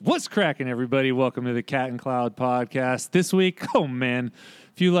What's cracking, everybody? Welcome to the Cat and Cloud podcast. This week, oh man,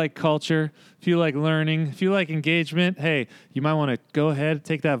 if you like culture, if you like learning, if you like engagement, hey, you might want to go ahead,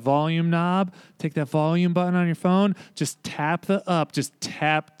 take that volume knob, take that volume button on your phone, just tap the up, just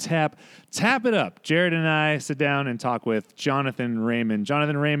tap it up. Jared and I sit down and talk with Jonathan Raymond.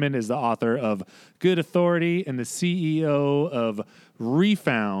 Jonathan Raymond is the author of Good Authority and the CEO of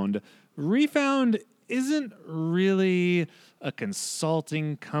Refound. Refound isn't really a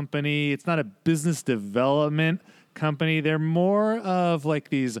consulting company. It's not a business development company. They're more of like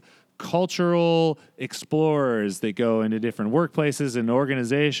these cultural explorers. They go into different workplaces and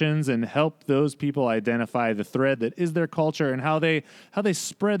organizations and help those people identify the thread that is their culture and how they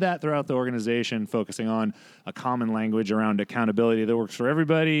spread that throughout the organization, focusing on a common language around accountability that works for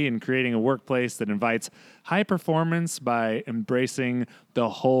everybody and creating a workplace that invites high performance by embracing the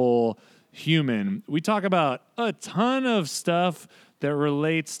whole human. We talk about a ton of stuff that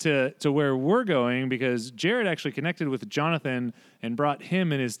relates to where we're going because Jared actually connected with Jonathan and brought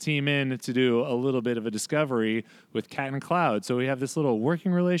him and his team in to do a little bit of a discovery with Cat and Cloud. So we have this little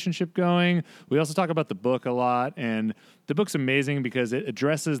working relationship going. We also talk about the book a lot, and the book's amazing because it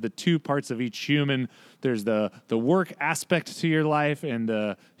addresses the two parts of each human. There's the work aspect to your life and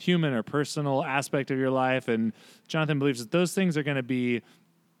the human or personal aspect of your life. And Jonathan believes that those things are going to be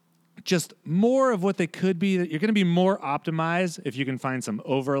just more of what they could be. You're going to be more optimized if you can find some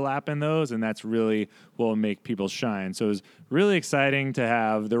overlap in those, and that's really what will make people shine. So it was really exciting to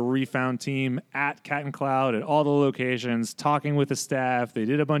have the Refound team at Cat and Cloud at all the locations, talking with the staff. They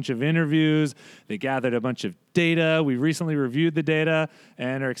did a bunch of interviews. They gathered a bunch of data. We recently reviewed the data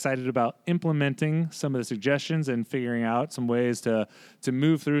and are excited about implementing some of the suggestions and figuring out some ways to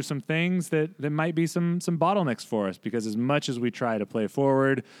move through some things that might be some bottlenecks for us, because as much as we try to play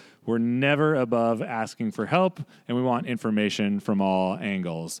forward, we're never above asking for help, and we want information from all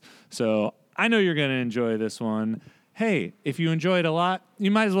angles. So I know you're going to enjoy this one. Hey, if you enjoyed a lot,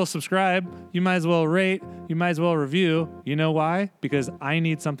 you might as well subscribe. You might as well rate. You might as well review. You know why? Because I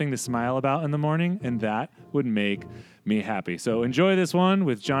need something to smile about in the morning, and that would make me happy. So enjoy this one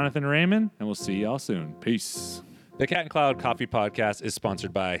with Jonathan Raymond, and we'll see y'all soon. Peace. The Cat and Cloud Coffee Podcast is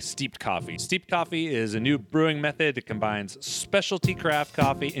sponsored by Steeped Coffee. Steeped Coffee is a new brewing method that combines specialty craft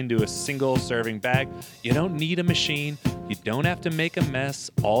coffee into a single serving bag. You don't need a machine. You don't have to make a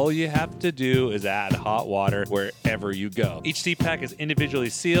mess. All you have to do is add hot water wherever you go. Each steep pack is individually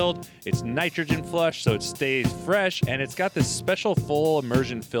sealed. It's nitrogen flush, so it stays fresh. And it's got this special full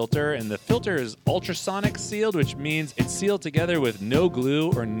immersion filter. And the filter is ultrasonic sealed, which means it's sealed together with no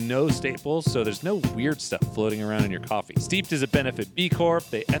glue or no staples. So there's no weird stuff floating around in your coffee. Steeped is a Benefit B Corp.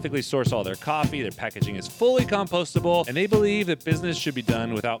 They ethically source all their coffee. Their packaging is fully compostable. And they believe that business should be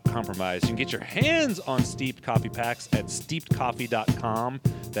done without compromise. You can get your hands on Steeped coffee packs at steepedcoffee.com.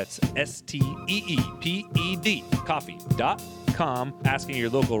 That's STEEPED coffee.com. Asking your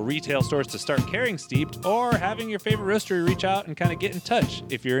local retail stores to start carrying Steeped, or having your favorite roastery reach out and kind of get in touch.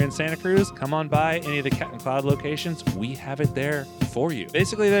 If you're in Santa Cruz, come on by any of the Cat and Cloud locations. We have it there for you.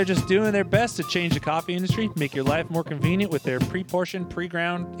 Basically, they're just doing their best to change the coffee industry, make your life more convenient with their pre-portioned,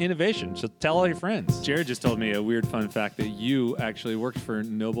 pre-ground innovation. So tell all your friends. Jared just told me a weird fun fact that you actually worked for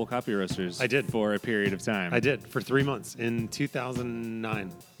Noble Coffee Roasters. I did. For a period of time. I did, for 3 months in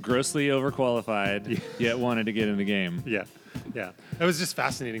 2009. Grossly overqualified, yet wanted to get in the game. Yeah. It was just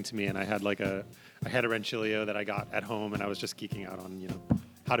fascinating to me, and I had a Rancilio that I got at home, and I was just geeking out on,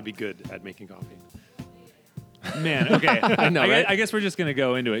 how to be good at making coffee. Man, okay. I know, right? I guess we're just going to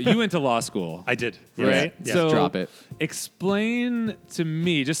go into it. You went to law school. I did. Right? Yes. So drop it. Explain to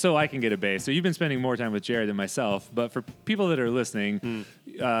me, just so I can get a base. So you've been spending more time with Jared than myself, but for people that are listening,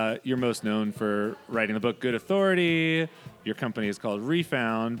 you're most known for writing the book Good Authority. Your company is called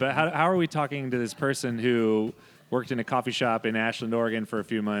Refound. But how are we talking to this person who worked in a coffee shop in Ashland, Oregon for a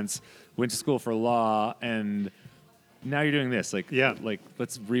few months, went to school for law, and now you're doing this?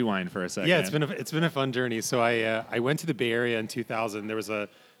 Let's rewind for a second. Yeah, it's been a fun journey. So I went to the Bay Area in 2000. There was a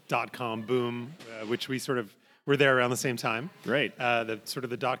 .com boom, which we sort of were there around the same time. Right.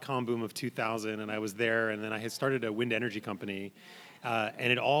 The .com boom of 2000, and I was there, and then I had started a wind energy company,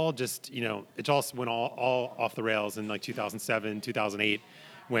 and it all just it all went all off the rails in like 2007, 2008,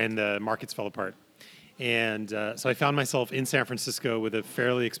 when the markets fell apart. And so I found myself in San Francisco with a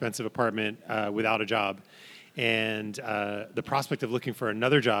fairly expensive apartment without a job. And the prospect of looking for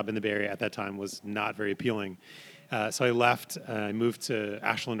another job in the Bay Area at that time was not very appealing. So I left. I moved to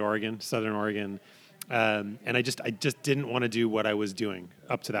Ashland, Oregon, Southern Oregon. And I just didn't want to do what I was doing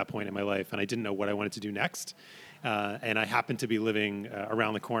up to that point in my life. And I didn't know what I wanted to do next. And I happened to be living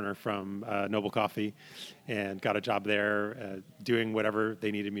around the corner from Noble Coffee, and got a job there, doing whatever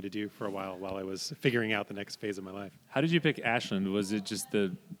they needed me to do for a while I was figuring out the next phase of my life. How did you pick Ashland? Was it just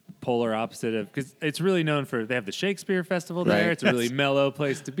the polar opposite of, because it's really known for, they have the Shakespeare Festival there. Right. It's a really mellow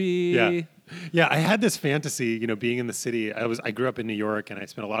place to be. Yeah, I had this fantasy, being in the city. I grew up in New York, and I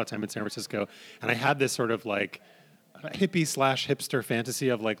spent a lot of time in San Francisco, and I had this sort of like hippie/hipster fantasy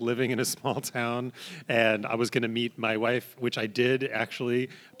of like living in a small town, and I was going to meet my wife, which I did actually,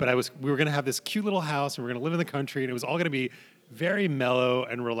 but we were going to have this cute little house, and we were going to live in the country, and it was all going to be very mellow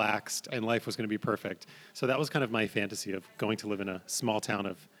and relaxed, and life was going to be perfect. So that was kind of my fantasy of going to live in a small town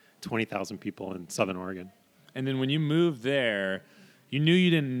of 20,000 people in Southern Oregon. And then when you moved there, you knew you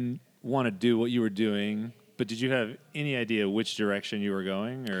didn't want to do what you were doing, but did you have any idea which direction you were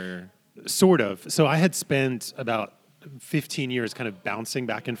going, or? Sort of. So I had spent about 15 years kind of bouncing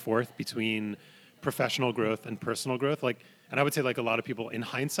back and forth between professional growth and personal growth. And I would say, like a lot of people, in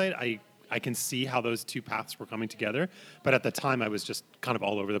hindsight, I can see how those two paths were coming together. But at the time, I was just kind of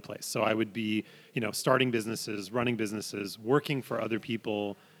all over the place. So I would be, starting businesses, running businesses, working for other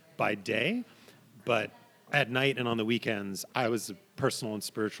people by day. But at night and on the weekends, I was a personal and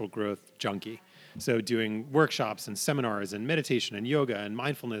spiritual growth junkie. So doing workshops and seminars and meditation and yoga and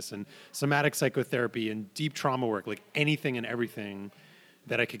mindfulness and somatic psychotherapy and deep trauma work, like anything and everything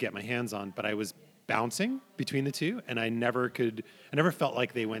that I could get my hands on. But I was bouncing between the two, and I never felt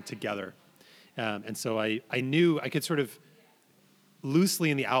like they went together. And so I knew I could sort of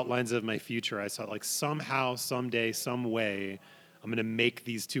loosely in the outlines of my future, I saw like somehow, someday, some way, I'm going to make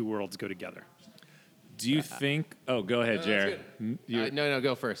these two worlds go together. Do you think? Oh, go ahead, Jared. No,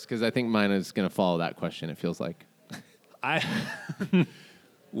 go first, because I think mine is going to follow that question. It feels like.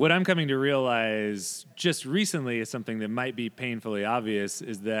 What I'm coming to realize just recently is something that might be painfully obvious,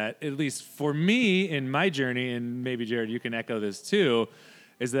 is that at least for me in my journey, and maybe Jared, you can echo this too,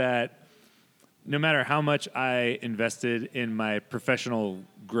 is that no matter how much I invested in my professional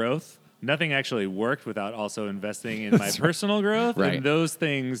growth, nothing actually worked without also investing in my personal growth. Right. And those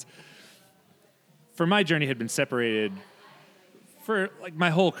things, for my journey, had been separated for like my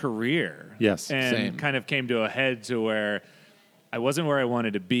whole career. Yes, and same. kind of came to a head to where I wasn't where I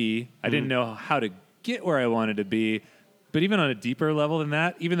wanted to be. I didn't know how to get where I wanted to be. But even on a deeper level than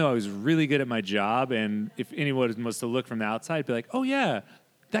that, even though I was really good at my job, and if anyone was to look from the outside, be like, oh yeah,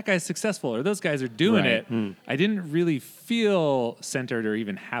 that guy's successful, or those guys are doing Right. it. I didn't really feel centered or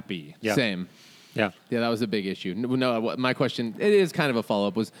even happy. Yeah. Same. Yeah. Yeah, that was a big issue. No, my question, it is kind of a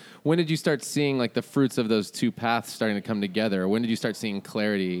follow-up, was when did you start seeing like the fruits of those two paths starting to come together? When did you start seeing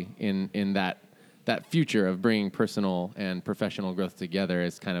clarity in that future of bringing personal and professional growth together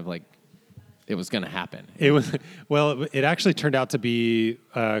as kind of like it was going to happen? It actually turned out to be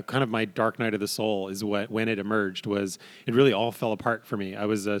kind of my dark night of the soul is when it emerged. It really all fell apart for me. I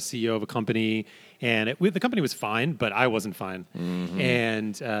was a CEO of a company, and the company was fine, but I wasn't fine. Mm-hmm.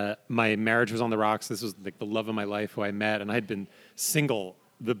 And my marriage was on the rocks. This was like the love of my life who I met, and I had been single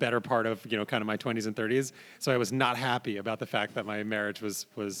the better part of kind of my 20s and 30s. So I was not happy about the fact that my marriage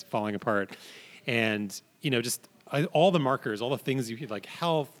was falling apart. And all the markers, all the things like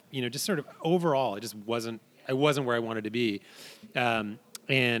health, just sort of overall, I wasn't where I wanted to be.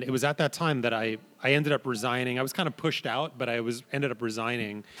 And it was at that time that I ended up resigning. I was kind of pushed out, but I ended up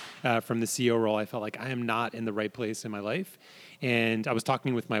resigning from the CEO role. I felt like I am not in the right place in my life. And I was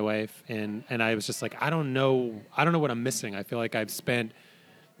talking with my wife, and I was just like, I don't know what I'm missing. I feel like I've spent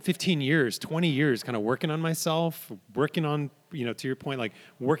 15 years, 20 years kind of working on myself, working on, to your point, like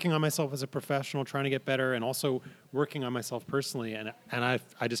working on myself as a professional, trying to get better, and also working on myself personally. And I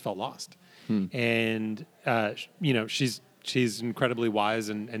just felt lost. And, she's incredibly wise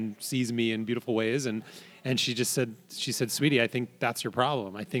and sees me in beautiful ways. And she said, sweetie, I think that's your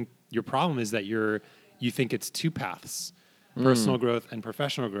problem. I think your problem is that you think it's two paths, personal growth and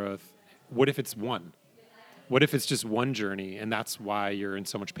professional growth. What if it's one? What if it's just one journey, and that's why you're in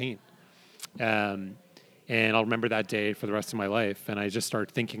so much pain? And I'll remember that day for the rest of my life. And I just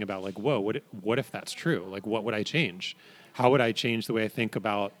started thinking about like, whoa, what if that's true? Like, what would I change? How would I change the way I think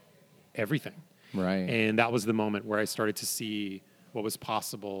about everything? Right. And that was the moment where I started to see what was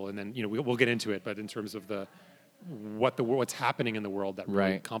possible. And then, we'll get into it, but in terms of what's happening in the world that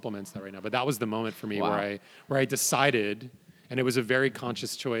really complements that right now. But that was the moment for me where I decided. And it was a very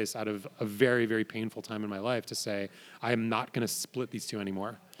conscious choice out of a very, very painful time in my life to say, I am not going to split these two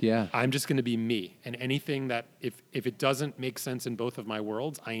anymore. Yeah. I'm just going to be me. And anything that, if it doesn't make sense in both of my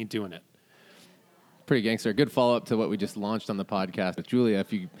worlds, I ain't doing it. Pretty gangster. Good follow-up to what we just launched on the podcast with Julia.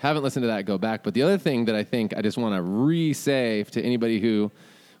 If you haven't listened to that, go back. But the other thing that I think I just want to re-say to anybody who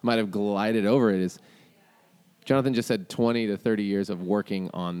might have glided over it is, Jonathan just said 20 to 30 years of working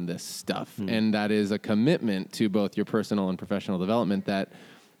on this stuff. And that is a commitment to both your personal and professional development that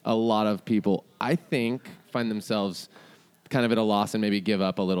a lot of people, I think, find themselves kind of at a loss and maybe give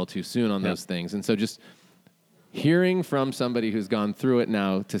up a little too soon on those things. And so just hearing from somebody who's gone through it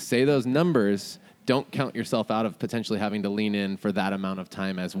now to say those numbers, don't count yourself out of potentially having to lean in for that amount of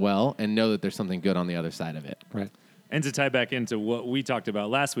time as well, and know that there's something good on the other side of it. Right. And to tie back into what we talked about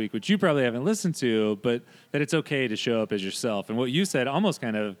last week, which you probably haven't listened to, but that it's okay to show up as yourself. And what you said almost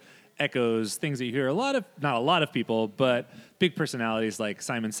kind of echoes things that you hear not a lot of people, but big personalities like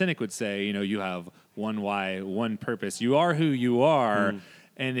Simon Sinek would say, you have one why, one purpose. You are who you are.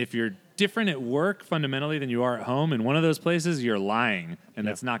 And if you're different at work fundamentally than you are at home, in one of those places, you're lying. And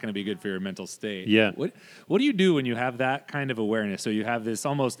that's not going to be good for your mental state. Yeah. What do you do when you have that kind of awareness? So you have this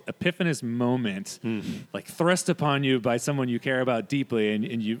almost epiphanous moment, like thrust upon you by someone you care about deeply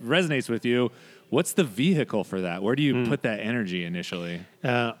and you resonates with you. What's the vehicle for that? Where do you put that energy initially?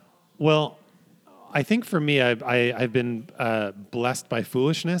 Well, I think for me, I've been blessed by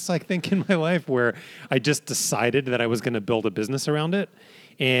foolishness, I think, in my life, where I just decided that I was going to build a business around it.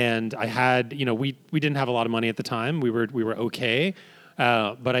 And I had, we didn't have a lot of money at the time. We were okay.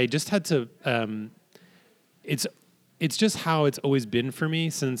 But I just had to, it's just how it's always been for me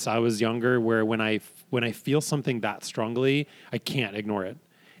since I was younger, where when I feel something that strongly, I can't ignore it.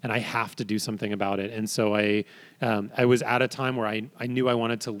 And I have to do something about it. And so I was at a time where I knew I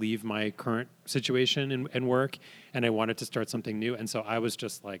wanted to leave my current situation and work, and I wanted to start something new. And so I was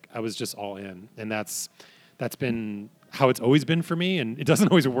just all in. And that's been how it's always been for me. And it doesn't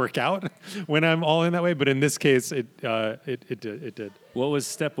always work out when I'm all in that way. But in this case, it did. What was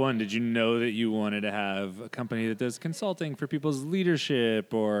step one? Did you know that you wanted to have a company that does consulting for people's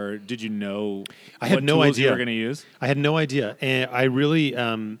leadership, or did you know I had what no tools idea you were going to use? I had no idea. And I really,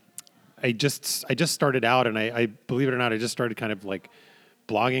 I just started out, and I believe it or not, I just started kind of like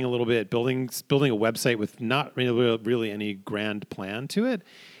blogging a little bit, building a website with not really any grand plan to it.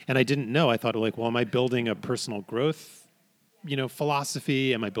 And I didn't know. I thought like, well, am I building a personal growth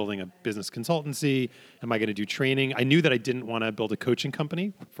philosophy? Am I building a business consultancy? Am I going to do training? I knew that I didn't want to build a coaching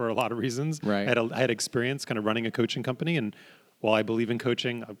company for a lot of reasons. Right. I had experience kind of running a coaching company, and while I believe in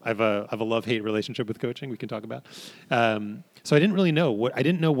coaching, I have a love-hate relationship with coaching we can talk about. So I didn't really know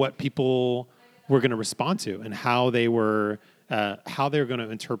what people were going to respond to and how they were going to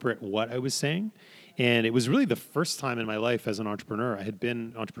interpret what I was saying. And it was really the first time in my life as an entrepreneur. I had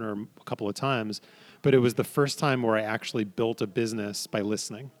been an entrepreneur a couple of times, but it was the first time where I actually built a business by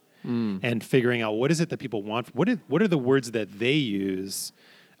listening and figuring out what is it that people want. What are the words that they use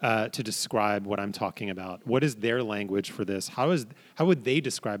to describe what I'm talking about? What is their language for this? How would they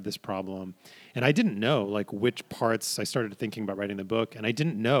describe this problem? And I didn't know like which parts. I started thinking about writing the book, and I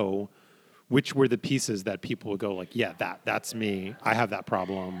didn't know which were the pieces that people would go like, yeah, that's me. I have that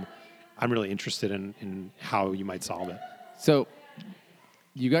problem. I'm really interested in how you might solve it. So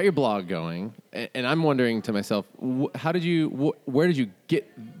you got your blog going, and I'm wondering to myself, where did you get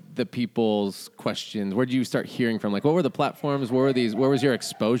the people's questions? Where did you start hearing from? Like, what were the platforms? Where was your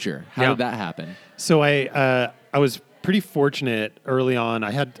exposure? How did that happen? So I was pretty fortunate early on.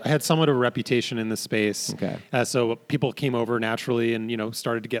 I had somewhat of a reputation in this space. Okay. So people came over naturally and,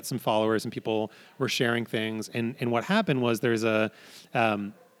 started to get some followers, and people were sharing things. And what happened was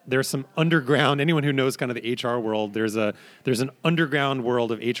there's some underground, anyone who knows kind of the HR world, there's an underground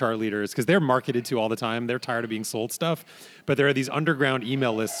world of HR leaders because they're marketed to all the time. They're tired of being sold stuff. But there are these underground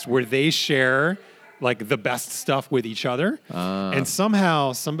email lists where they share like the best stuff with each other. And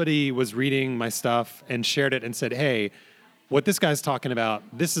somehow somebody was reading my stuff and shared it and said, hey, what this guy's talking about,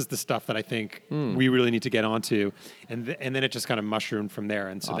 this is the stuff that I think we really need to get onto. And then it just kind of mushroomed from there.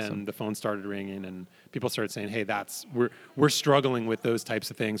 And so then the phone started ringing and people started saying, hey, we're struggling with those types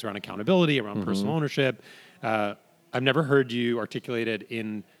of things around accountability, around personal ownership. I've never heard you articulate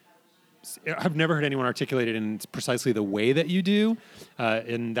it I've never heard anyone articulate it in precisely the way that you do.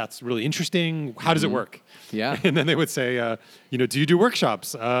 And that's really interesting. How does it work? Yeah. And then they would say, do you do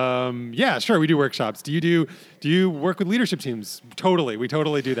workshops? Yeah, sure. We do workshops. Do you work with leadership teams? Totally. We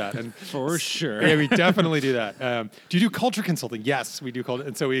totally do that. And For sure. Yeah, we definitely do that. Do you do culture consulting? Yes, we do culture.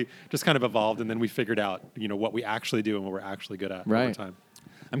 And so we just kind of evolved, and then we figured out, what we actually do and what we're actually good at over time.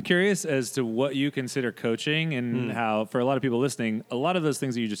 I'm curious as to what you consider coaching and how, for a lot of people listening, a lot of those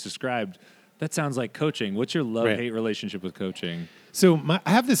things that you just described, that sounds like coaching. What's your love-hate relationship with coaching? So I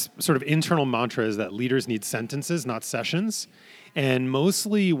have this sort of internal mantra is that leaders need sentences, not sessions. And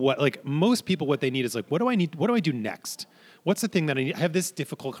mostly most people, what they need is like, what do I need? What do I do next? What's the thing that I need? I have this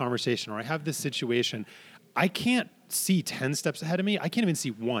difficult conversation, or I have this situation. I can't see 10 steps ahead of me. I can't even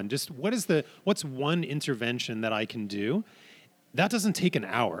see one. Just what's one intervention that I can do? That doesn't take an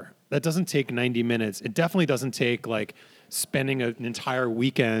hour. That doesn't take 90 minutes. It definitely doesn't take like spending an entire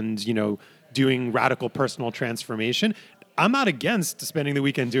weekend, doing radical personal transformation. I'm not against spending the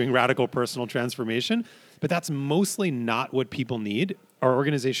weekend doing radical personal transformation, but that's mostly not what people need. Our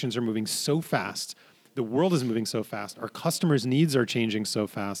organizations are moving so fast. The world is moving so fast. Our customers' needs are changing so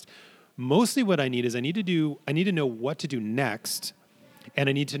fast. Mostly what I need is I need to know what to do next, and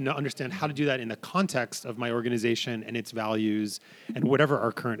I need to understand how to do that in the context of my organization and its values and whatever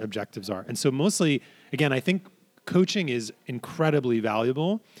our current objectives are. And so mostly, again, I think coaching is incredibly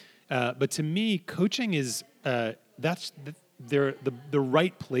valuable, but to me, coaching is that's the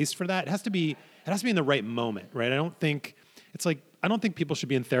right place for that. It has to be in the right moment, right? I don't think people should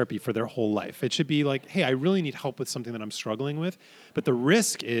be in therapy for their whole life. It should be like, hey, I really need help with something that I'm struggling with. But the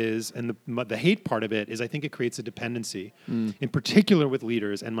risk is, and the hate part of it is, I think it creates a dependency, in particular with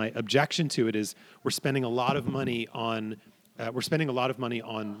leaders. And my objection to it is we're spending a lot of money on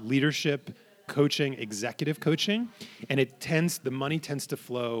leadership coaching, executive coaching, and the money tends to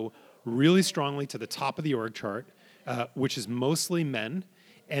flow really strongly to the top of the org chart, which is mostly men.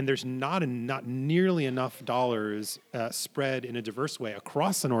 And there's not nearly enough dollars spread in a diverse way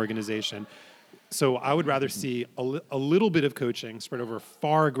across an organization. So I would rather see a little bit of coaching spread over a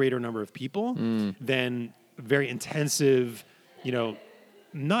far greater number of people than very intensive,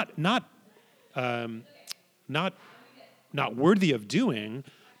 not worthy of doing,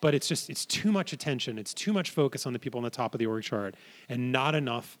 but it's too much attention. It's too much focus on the people on the top of the org chart and not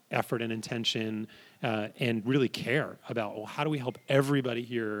enough effort and intention and really care about, well, how do we help everybody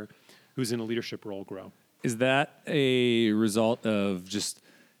here who's in a leadership role grow? Is that a result of just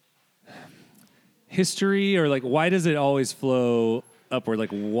history, or like why does it always flow upward? Like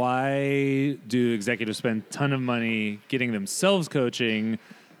why do executives spend a ton of money getting themselves coaching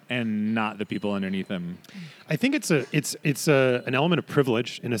and not the people underneath them? I think it's an element of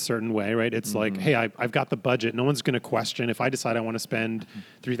privilege in a certain way, right? It's like, hey, I've got the budget. No one's going to question if I decide I want to spend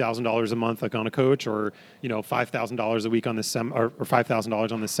 $3,000 a month like on a coach, or $5,000 a week on this or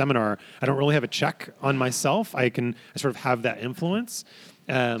 $5,000 on this seminar. I don't really have a check on myself. I sort of have that influence,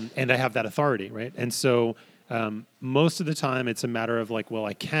 and I have that authority, right? And so most of the time it's a matter of like, well,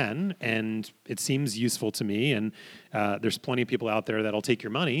 I can, and it seems useful to me. And there's plenty of people out there that'll take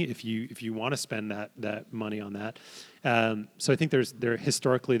your money if you want to spend that money on that. So I think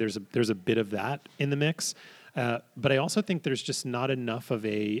historically there's a bit of that in the mix. But I also think there's just not enough of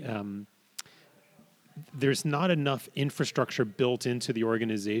there's not enough infrastructure built into the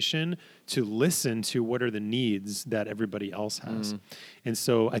organization to listen to what are the needs that everybody else has. And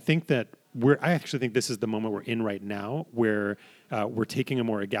so I think that I actually think this is the moment we're in right now, where we're taking a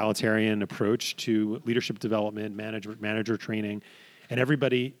more egalitarian approach to leadership development, manager training, and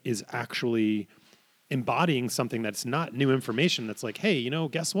everybody is actually embodying something that's not new information. That's like, hey,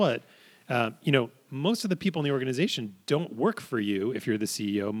 guess what? Most of the people in the organization don't work for you if you're the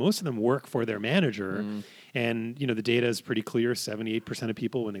CEO. Most of them work for their manager. And, the data is pretty clear. 78% of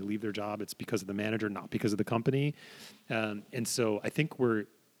people, when they leave their job, it's because of the manager, not because of the company. And so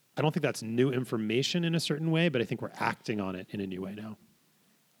I don't think that's new information in a certain way, but I think we're acting on it in a new way now.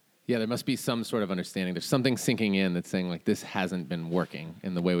 Yeah, there must be some sort of understanding. There's something sinking in that's saying, like, this hasn't been working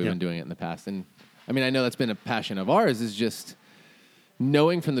in the way we've been doing it in the past. And, I mean, I know that's been a passion of ours, is just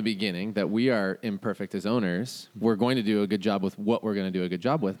knowing from the beginning that we are imperfect as owners. We're going to do a good job with what we're going to do a good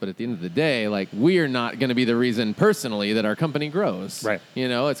job with. But at the end of the day, like, we are not going to be the reason personally that our company grows. Right.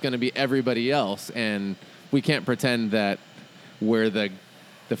 It's going to be everybody else. And we can't pretend that we're the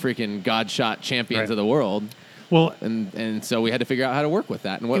freaking God-shot champions of the world. Well, and so we had to figure out how to work with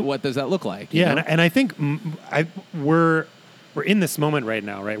that. And what does that look like? And I think we're in this moment right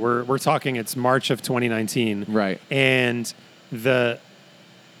now, right? We're talking, it's March of 2019. Right. And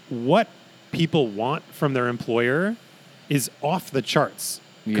what people want from their employer is off the charts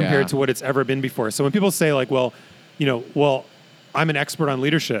compared to what it's ever been before. So when people say like, well, I'm an expert on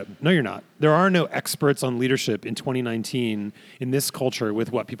leadership. No, you're not. There are no experts on leadership in 2019 in this culture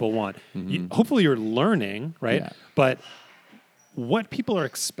with what people want. Hopefully you're learning, right? Yeah. But what people are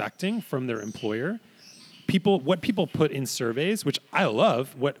expecting from their employer, what people put in surveys, which I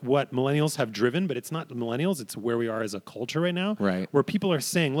love, what millennials have driven, but it's not the millennials, it's where we are as a culture right now, right? Where people are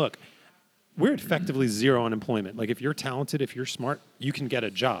saying, look, we're effectively zero unemployment. Like if you're talented, if you're smart, you can get a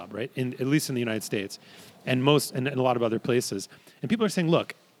job, right? At least in the United States and a lot of other places. And people are saying,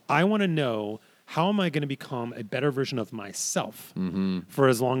 look, I want to know, how am I going to become a better version of myself for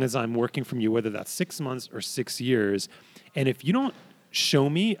as long as I'm working from you, whether that's 6 months or 6 years. And if you don't show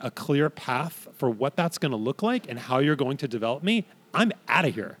me a clear path for what that's going to look like and how you're going to develop me, I'm out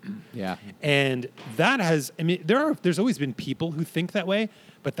of here. Yeah. And that has, I mean, there's always been people who think that way,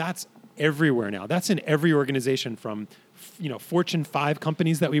 but that's everywhere now. That's in every organization, from, Fortune 5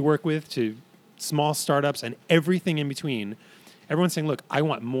 companies that we work with to small startups and everything in between. Everyone's saying, look, I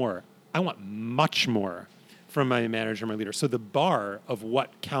want more. I want much more from my manager, my leader. So the bar of what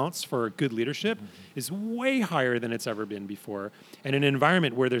counts for good leadership is way higher than it's ever been before. And in an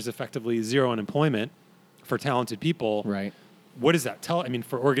environment where there's effectively zero unemployment for talented people, Right. what does that tell? I mean,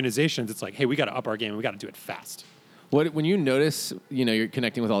 for organizations, it's like, hey, we got to up our game and we got to do it fast. When you notice, you're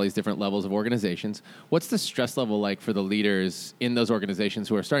connecting with all these different levels of organizations, what's the stress level like for the leaders in those organizations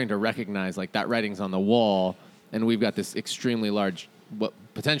who are starting to recognize like that writing's on the wall and we've got this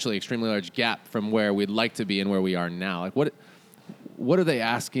potentially extremely large gap from where we'd like to be and where we are now? Like what are they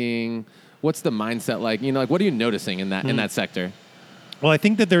asking? What's the mindset like? What are you noticing in that sector? Well, I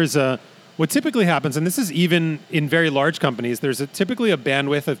think that what typically happens, and this is even in very large companies, there's typically a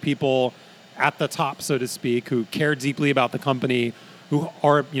bandwidth of people at the top, so to speak, who care deeply about the company, who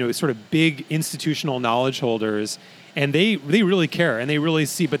are, sort of big institutional knowledge holders, and they really care and they really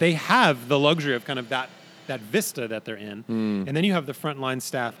see, but they have the luxury of kind of that vista that they're in. And then you have the frontline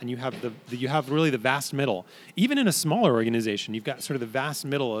staff, and you have really the vast middle. Even in a smaller organization, you've got sort of the vast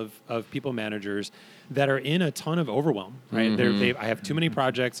middle of people managers that are in a ton of overwhelm, right? I have too many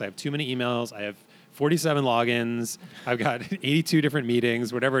projects, I have too many emails, I have 47 logins, I've got 82 different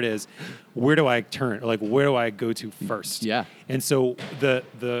meetings, whatever it is. Where do I turn? Like, where do I go to first? Yeah. And so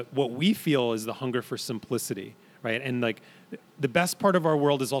what we feel is the hunger for simplicity, right? And like, the best part of our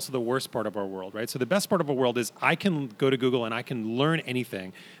world is also the worst part of our world, right? So the best part of our world is I can go to Google and I can learn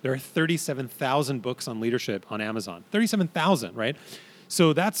anything. There are 37,000 books on leadership on Amazon. 37,000, right?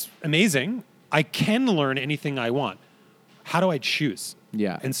 So that's amazing. I can learn anything I want. How do I choose?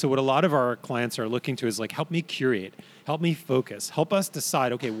 Yeah. And so what a lot of our clients are looking to is like, help me curate, help me focus, help us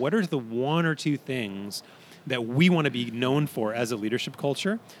decide, okay, what are the one or two things that we want to be known for as a leadership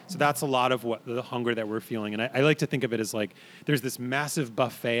culture? So that's a lot of what the hunger that we're feeling. And I like to think of it as like, there's this massive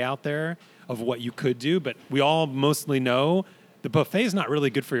buffet out there of what you could do, but we all mostly know the buffet is not really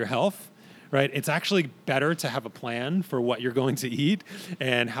good for your health. Right? It's actually better to have a plan for what you're going to eat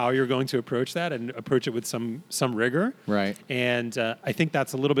and how you're going to approach that, and approach it with some rigor. Right. And I think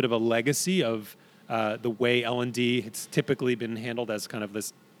that's a little bit of a legacy of the way L&D has typically been handled as kind of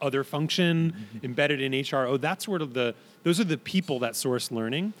this other function embedded in HR. Oh, that's sort of those are the people that source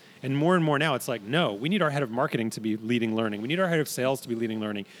learning. And more now, it's like, no, we need our head of marketing to be leading learning. We need our head of sales to be leading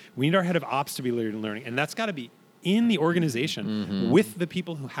learning. We need our head of ops to be leading learning. And that's got to be in the organization with the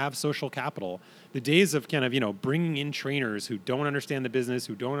people who have social capital. The days of kind of, bringing in trainers who don't understand the business,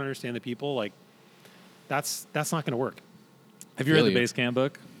 who don't understand the people, like that's not going to work. Have you read the Basecamp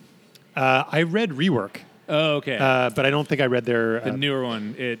book? I read Rework. Oh, okay. But I don't think I read their... the newer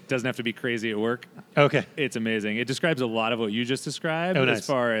one. It doesn't have to be crazy at work. Okay. It's amazing. It describes a lot of what you just described. Oh, nice. As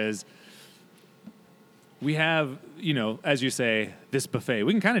far as we have, as you say, this buffet.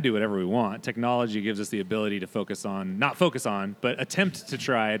 We can kind of do whatever we want. Technology gives us the ability to not focus on, but attempt to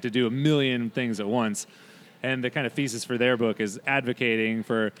try to do a million things at once. And the kind of thesis for their book is advocating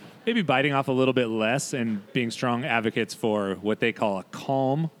for maybe biting off a little bit less and being strong advocates for what they call a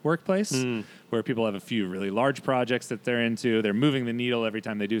calm workplace, where people have a few really large projects that they're into. They're moving the needle every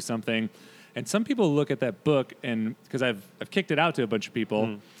time they do something. And some people look at that book, and because I've kicked it out to a bunch of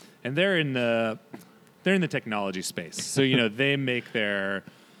people, and they're in the technology space. So, they make their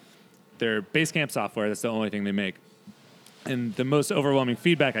Basecamp software. That's the only thing they make. And the most overwhelming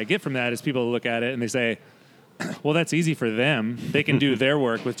feedback I get from that is people look at it and they say, well, that's easy for them. They can do their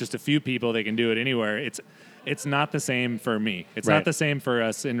work with just a few people. They can do it anywhere. It's not the same for me. It's not the same for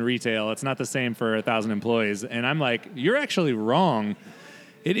us in retail. It's not the same for 1,000 employees. And I'm like, you're actually wrong.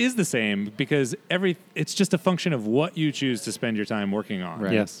 It is the same because it's just a function of what you choose to spend your time working on.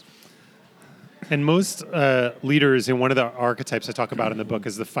 Right. Yes. And most leaders, in one of the archetypes I talk about in the book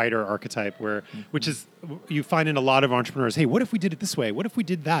is the fighter archetype, which is you find in a lot of entrepreneurs, hey, what if we did it this way? What if we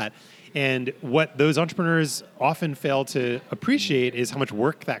did that? And what those entrepreneurs often fail to appreciate is how much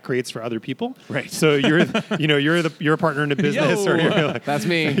work that creates for other people. Right. So you're a partner in a business, or you're like, that's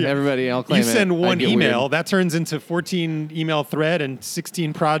me. Everybody, I'll claim you send it. one I get email weird. that turns into 14 email thread and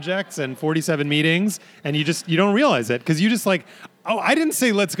 16 projects and 47 meetings, and you don't realize it because you just like, oh, I didn't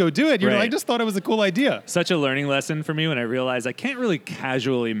say let's go do it. You're like, I just thought it was a cool idea. Such a learning lesson for me when I realized I can't really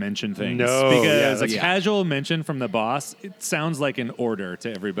casually mention things. No, because yeah, a casual mention from the boss, it sounds like an order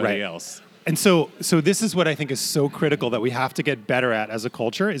to everybody else. And so this is what I think is so critical that we have to get better at as a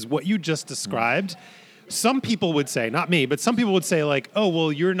culture is what you just described. some people would say, not me, but some people would say like, oh,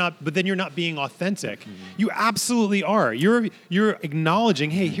 well, but then you're not being authentic. You absolutely are. You're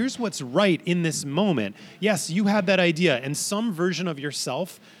acknowledging, hey, here's what's right in this moment. Yes, you had that idea, and some version of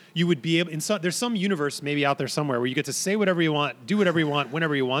yourself you would be able, there's some universe maybe out there somewhere where you get to say whatever you want, do whatever you want,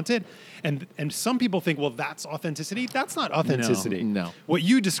 whenever you want it. And some people think, well, that's authenticity. That's not authenticity. No. What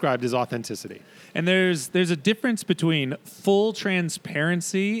you described is authenticity. And there's a difference between full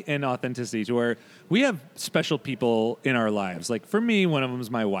transparency and authenticity, to where we have special people in our lives. Like for me, one of them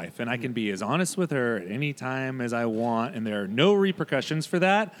is my wife, and I can be as honest with her at any time as I want, and there are no repercussions for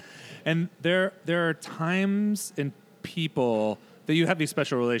that. And there are times and people that you have these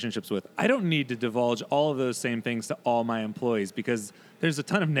special relationships with. I don't need to divulge all of those same things to all my employees, because there's a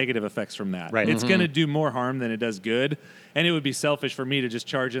ton of negative effects from that. Right. It's going to do more harm than it does good. And it would be selfish for me to just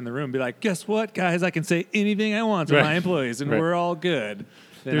charge in the room and be like, guess what, guys? I can say anything I want to my employees, and we're all good.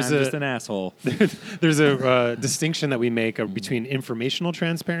 Then I'm just an asshole. There's a distinction that we make between informational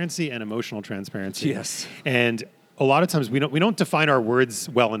transparency and emotional transparency. Yes. And a lot of times we don't define our words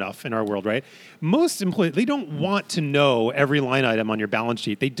well enough in our world, right? Most employees, they don't want to know every line item on your balance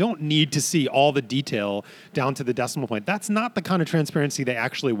sheet. They don't need to see all the detail down to the decimal point. That's not the kind of transparency they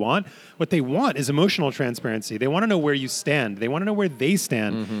actually want. What they want is emotional transparency. They want to know where you stand. They want to know where they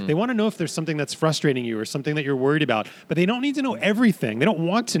stand. Mm-hmm. They want to know if there's something that's frustrating you or something that you're worried about. But they don't need to know everything. They don't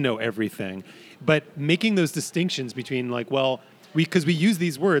want to know everything. But making those distinctions between like, well, because we use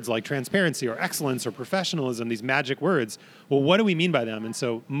these words like transparency or excellence or professionalism, these magic words. Well, what do we mean by them? And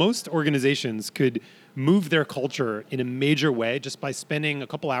so most organizations could move their culture in a major way just by spending a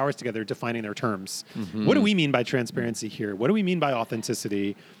couple hours together defining their terms. Mm-hmm. What do we mean by transparency here? What do we mean by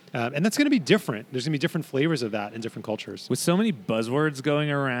authenticity? And that's going to be different. There's going to be different flavors of that in different cultures. With so many buzzwords going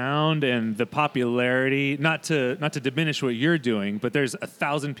around and the popularity, not to diminish what you're doing, but there's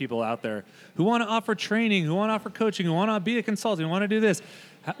 1,000 people out there who want to offer training, who want to offer coaching, who want to be a consultant, who want to do this.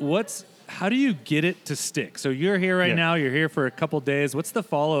 How do you get it to stick? So you're here right now. You're here for a couple days. What's the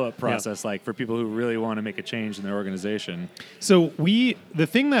follow-up process like for people who really want to make a change in their organization? So the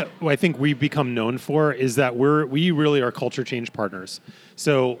thing that I think we become known for is that we really are culture change partners.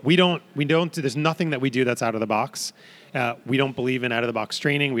 So we don't. There's nothing that we do that's out of the box. We don't believe in out of the box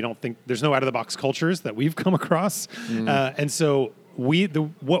training. We don't think there's no out of the box cultures that we've come across. And so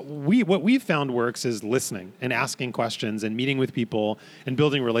what we've found works is listening and asking questions and meeting with people and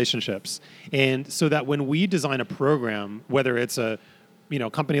building relationships. And so that when we design a program, whether it's a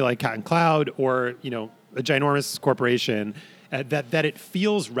company like Cat and Cloud or a ginormous corporation, that it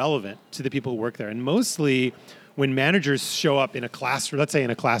feels relevant to the people who work there. And mostly when managers show up in a classroom, let's say in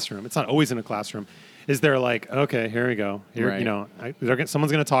a classroom, it's not always in a classroom, is they're like, okay, here we go. Here, right.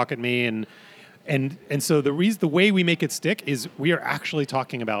 Someone's going to talk at me, and so the way we make it stick is we are actually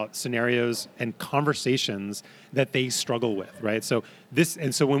talking about scenarios and conversations that they struggle with, right? So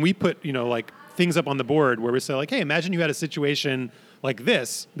when we put things up on the board where we say like, hey, imagine you had a situation like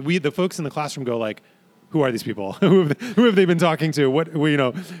this, the folks in the classroom go like, who are these people? who have they been talking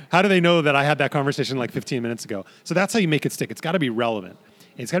to? How do they know that I had that conversation like 15 minutes ago? So that's how you make it stick. It's got to be relevant.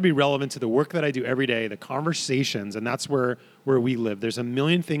 It's got to be relevant to the work that I do every day, the conversations, and that's where we live. There's a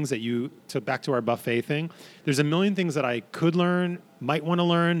million things back to our buffet thing, there's a million things that I could learn, might want to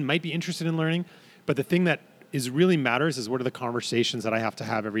learn, might be interested in learning, but the thing that really matters is what are the conversations that I have to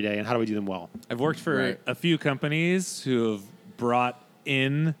have every day, and how do I do them well? I've worked for a few companies who have brought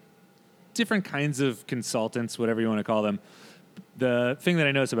in different kinds of consultants, whatever you want to call them. The thing that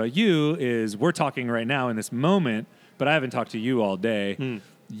I notice about you is we're talking right now in this moment, but I haven't talked to you all day.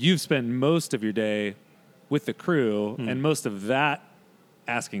 You've spent most of your day with the crew and most of that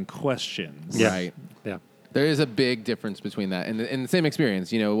asking questions. Yeah. Right. Yeah. There is a big difference between that. And the same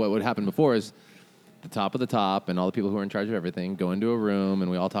experience, what would happen before is the top of the top and all the people who are in charge of everything go into a room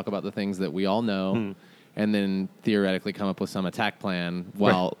and we all talk about the things that we all know and then theoretically come up with some attack plan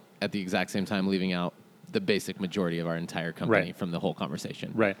while at the exact same time leaving out the basic majority of our entire company from the whole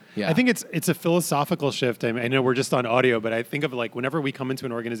conversation. Right. Yeah. I think it's a philosophical shift. I know we're just on audio, but I think of like whenever we come into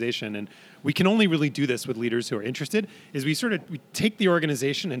an organization, and we can only really do this with leaders who are interested, is we take the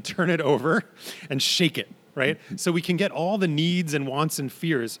organization and turn it over and shake it, right? So we can get all the needs and wants and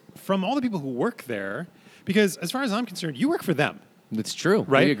fears from all the people who work there, because as far as I'm concerned, you work for them. That's true.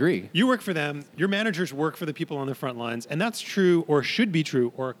 Right? We agree. You work for them. Your managers work for the people on the front lines, and that's true or should be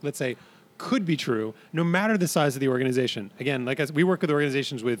true, or let's say could be true, no matter the size of the organization. Again, we work with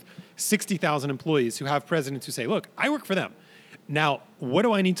organizations with 60,000 employees who have presidents who say, look, I work for them. Now, what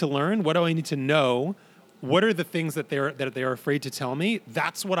do I need to learn? What do I need to know? What are the things that they're afraid to tell me?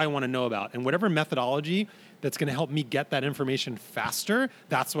 That's what I want to know about. And whatever methodology that's going to help me get that information faster,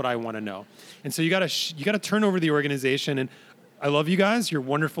 that's what I want to know. And so you got to turn over the organization. And I love you guys. You're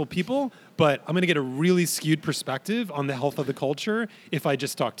wonderful people, but I'm going to get a really skewed perspective on the health of the culture if I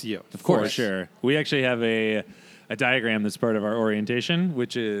just talk to you. Of course. For sure. We actually have a diagram that's part of our orientation,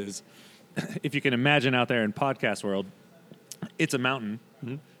 which is, if you can imagine out there in podcast world, it's a mountain,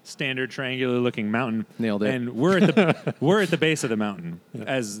 standard triangular looking mountain. Nailed it. And we're at the base of the mountain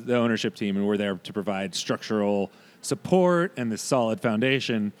as the ownership team, and we're there to provide structural support and this solid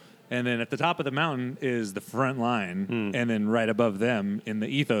foundation. And then at the top of the mountain is the front line, and then right above them in the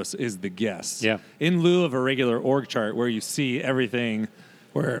ethos is the guests. Yeah. In lieu of a regular org chart where you see everything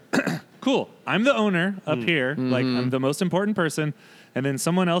where, cool, I'm the owner up here, like I'm the most important person, and then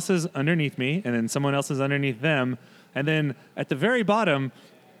someone else is underneath me, and then someone else is underneath them, and then at the very bottom,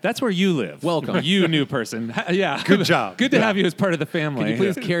 that's where you live. Welcome. You new person. Yeah. Good job. Good to have you as part of the family. Can you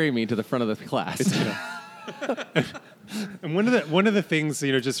please carry me to the front of the class? And one of the things,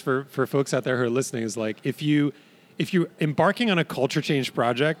 just for folks out there who are listening is like, if you're embarking on a culture change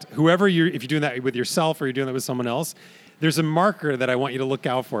project, if you're doing that with yourself or you're doing that with someone else, there's a marker that I want you to look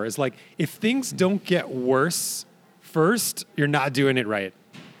out for. It's like, if things don't get worse first, you're not doing it right.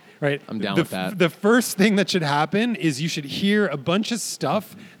 Right? I'm down with that. The first thing that should happen is you should hear a bunch of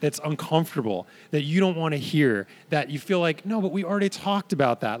stuff that's uncomfortable, that you don't want to hear, that you feel like, no, but we already talked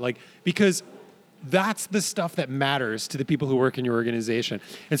about that. Like, because that's the stuff that matters to the people who work in your organization.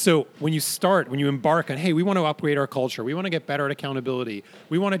 And so when you embark on, hey, we want to upgrade our culture, we want to get better at accountability,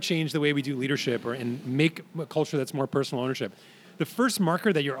 we want to change the way we do leadership and make a culture that's more personal ownership, the first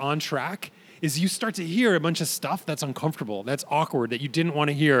marker that you're on track is you start to hear a bunch of stuff that's uncomfortable, that's awkward, that you didn't want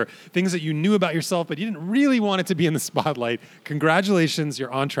to hear, things that you knew about yourself, but you didn't really want it to be in the spotlight. Congratulations,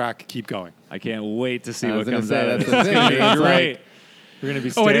 you're on track. Keep going. I can't wait to see I what was gonna comes say, out of that's this. the It's gonna thing. be It's great. like- We're gonna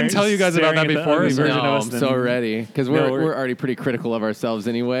be Oh, I didn't tell you guys about staring that at the before? ugly version No, of us I'm so and- ready because No, we're already pretty critical of ourselves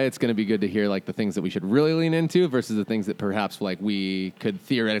anyway. It's going to be good to hear like the things that we should really lean into versus the things that perhaps like we could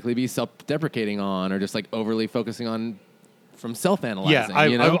theoretically be self-deprecating on or just like overly focusing on from self-analyzing.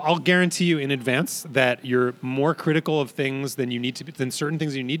 I'll guarantee you in advance that you're more critical of things than you need to be, than certain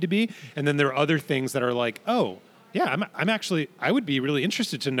things you need to be, and then there are other things that are like, oh, yeah, I would be really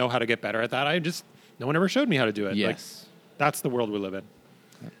interested to know how to get better at that. No one ever showed me how to do it. Yes. Like, that's the world we live in.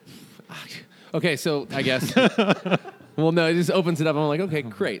 Okay, so I guess. Well, no, it just opens it up. I'm like, okay,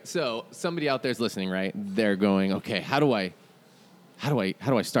 great. So somebody out there's listening, right? They're going, okay, how do I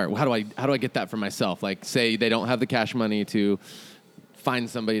start? How do I get that for myself? Like, say they don't have the cash money to find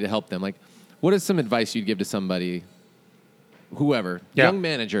somebody to help them. Like, what is some advice you'd give to somebody, whoever, young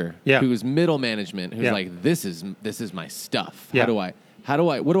manager, who's middle management, who's like, this is my stuff. Yeah.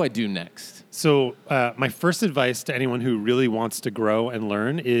 What do I do next? So my first advice to anyone who really wants to grow and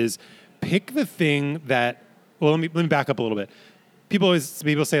learn is pick the thing that, well, let me back up a little bit. People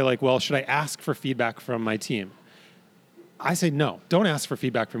say like, well, should I ask for feedback from my team? I say, no, don't ask for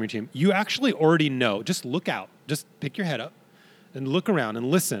feedback from your team. You actually already know. Just look out. Just pick your head up and look around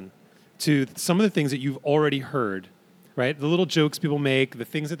and listen to some of the things that you've already heard, right? The little jokes people make, the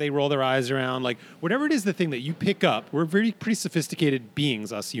things that they roll their eyes around, like whatever it is, the thing that you pick up. We're pretty sophisticated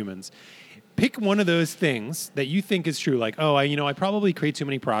beings, us humans. Pick one of those things that you think is true, like, oh, I probably create too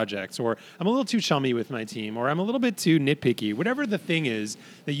many projects, or I'm a little too chummy with my team, or I'm a little bit too nitpicky. Whatever the thing is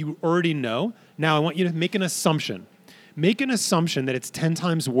that you already know, now I want you to make an assumption. Make an assumption that it's 10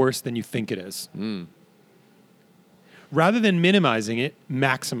 times worse than you think it is. Rather than minimizing it,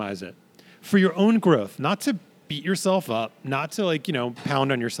 maximize it. For your own growth, not to beat yourself up, not to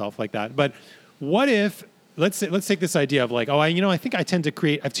pound on yourself like that. But what if, let's take this idea of like, oh, I think I tend to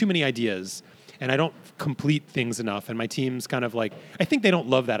I have too many ideas and I don't complete things enough. And my team's kind of like, I think they don't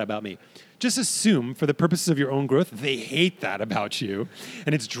love that about me. Just assume for the purposes of your own growth, they hate that about you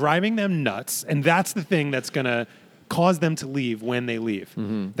and it's driving them nuts. And that's the thing that's going to cause them to leave when they leave.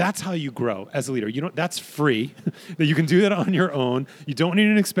 Mm-hmm. That's how you grow as a leader. That's free. That you can do that on your own. You don't need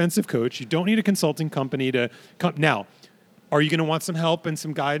an expensive coach. You don't need a consulting company to come. Now, are you going to want some help and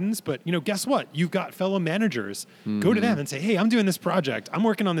some guidance? But guess what? You've got fellow managers. Mm-hmm. Go to them and say, hey, I'm doing this project. I'm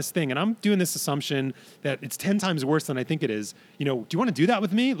working on this thing, and I'm doing this assumption that it's 10 times worse than I think it is. Do you want to do that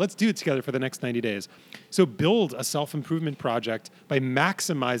with me? Let's do it together for the next 90 days. So build a self-improvement project by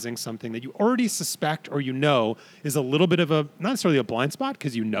maximizing something that you already suspect or is a little bit of not necessarily a blind spot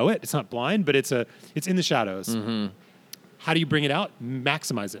because you know it. It's not blind, but it's in the shadows. Mm-hmm. How do you bring it out?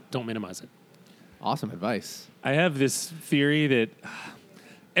 Maximize it. Don't minimize it. Awesome advice. I have this theory that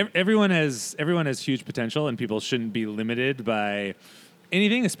everyone has huge potential, and people shouldn't be limited by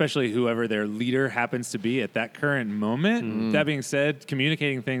anything, especially whoever their leader happens to be at that current moment. That being said,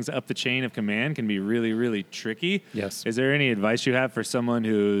 communicating things up the chain of command can be really, really tricky. Yes. Is there any advice you have for someone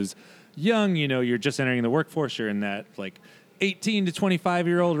who's young, you're just entering the workforce, you're in that 18 to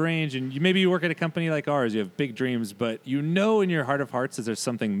 25-year-old range, and maybe you work at a company like ours, you have big dreams, but in your heart of hearts that there's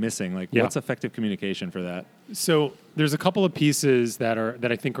something missing. What's effective communication for that? So there's a couple of pieces that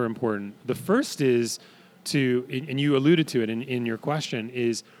I think are important. The first is and you alluded to it in your question,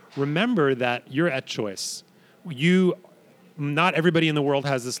 is remember that you're at choice. Not everybody in the world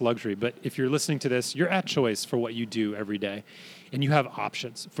has this luxury, but if you're listening to this, you're at choice for what you do every day, and you have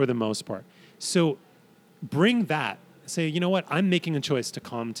options for the most part. So bring that. Say, you know what? I'm making a choice to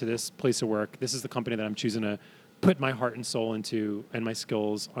come to this place of work. This is the company that I'm choosing to put my heart and soul into and my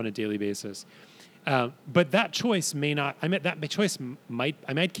skills on a daily basis. But that choice may not. I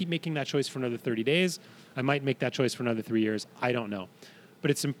might keep making that choice for another 30 days. I might make that choice for another 3 years. I don't know.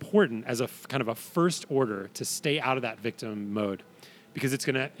 But it's important as a kind of a first order to stay out of that victim mode, because it's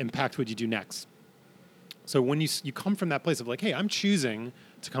going to impact what you do next. So when you come from that place of hey, I'm choosing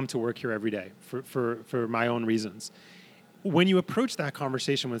to come to work here every day for my own reasons. When you approach that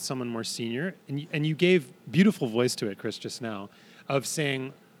conversation with someone more senior, and you gave beautiful voice to it, Chris, just now, of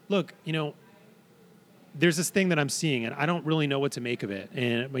saying, look, there's this thing that I'm seeing, and I don't really know what to make of it,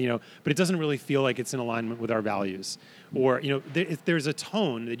 but it doesn't really feel like it's in alignment with our values, or if there's a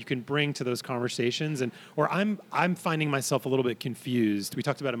tone that you can bring to those conversations, or I'm finding myself a little bit confused. We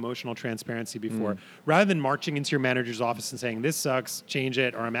talked about emotional transparency before. Rather than marching into your manager's office and saying this sucks, change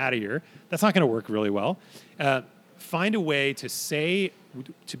it, or I'm out of here, that's not going to work really well. Find a way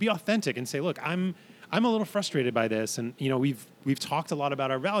to be authentic and say, look, I'm a little frustrated by this, and we've talked a lot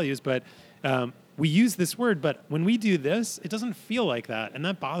about our values, but we use this word, but when we do this, it doesn't feel like that, and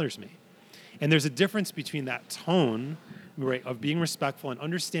that bothers me. And there's a difference between that tone, right, of being respectful and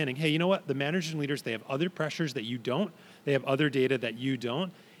understanding, hey, you know what? The managers and leaders, they have other pressures that you don't. They have other data that you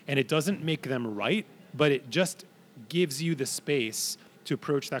don't, and it doesn't make them right, but it just gives you the space to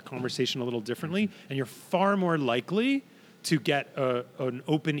approach that conversation a little differently, and you're far more likely to get an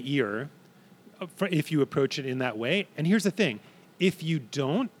open ear if you approach it in that way. And here's the thing. If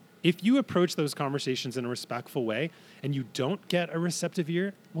you approach those conversations in a respectful way and you don't get a receptive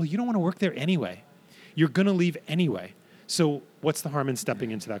ear, well, you don't want to work there anyway. You're going to leave anyway. So what's the harm in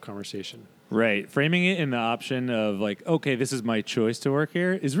stepping into that conversation? Right. Framing it in the option of okay, this is my choice to work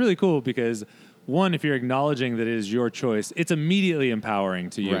here is really cool, because one, if you're acknowledging that it is your choice, it's immediately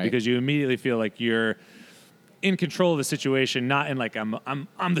empowering to you, right, because you immediately feel like you're in control of the situation, not in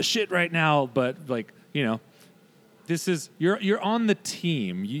I'm the shit right now, but this is you're on the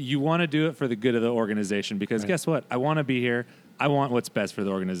team. You want to do it for the good of the organization, because guess what? I want to be here. I want what's best for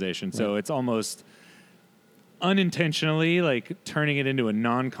the organization. So it's almost unintentionally turning it into a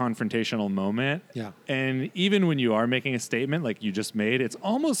non-confrontational moment. Yeah. And even when you are making a statement like you just made, it's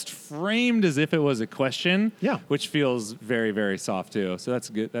almost framed as if it was a question. Yeah. Which feels very, very soft too. So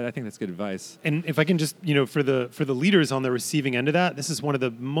that's good. I think that's good advice. And if I can just, for the leaders on the receiving end of that, this is one of the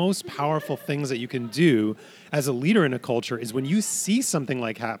most powerful things that you can do as a leader in a culture, is when you see something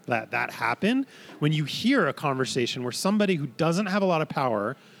like that happen, when you hear a conversation where somebody who doesn't have a lot of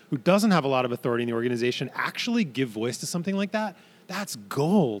power, who doesn't have a lot of authority in the organization, actually give voice to something like that, that's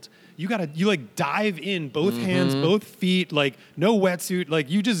gold. You dive in, both hands, both feet, no wetsuit,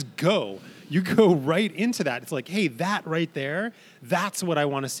 you just go. You go right into that. It's hey, that right there, that's what I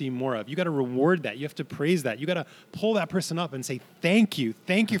want to see more of. You got to reward that. You have to praise that. You got to pull that person up and say, thank you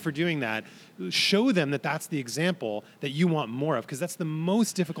for doing that. Show them that that's the example that you want more of, because that's the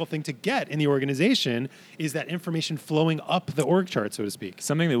most difficult thing to get in the organization, is that information flowing up the org chart, so to speak.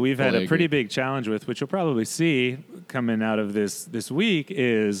 Something that we've had a pretty big challenge with, which you'll probably see coming out of this week,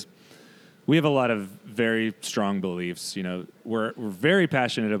 is we have a lot of very strong beliefs. We're very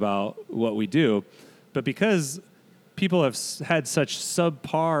passionate about what we do, but because people have had such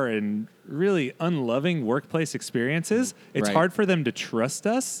subpar and really unloving workplace experiences, it's right, hard for them to trust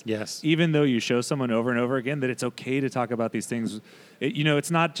us. Yes. Even though you show someone over and over again that it's okay to talk about these things.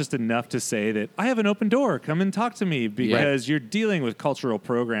 It's not just enough to say that I have an open door, come and talk to me, because you're dealing with cultural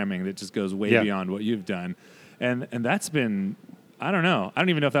programming that just goes way beyond what you've done. And that's been, I don't know. I don't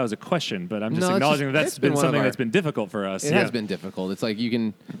even know if that was a question, but I'm just acknowledging that's been something that's been difficult for us. It has been difficult. It's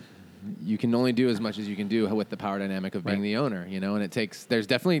you can only do as much as you can do with the power dynamic of being the owner, and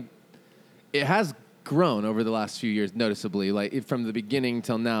it has grown over the last few years noticeably, from the beginning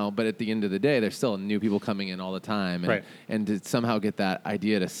till now, but at the end of the day, there's still new people coming in all the time. And to somehow get that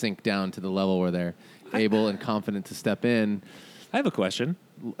idea to sink down to the level where they're able and confident to step in. I have a question.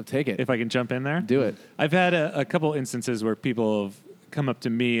 Take it. If I can jump in there. Do it. I've had a couple instances where people have come up to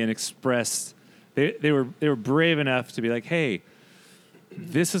me and express. They were brave enough to be like, hey,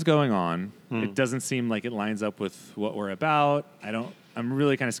 this is going on. It doesn't seem like it lines up with what we're about. I'm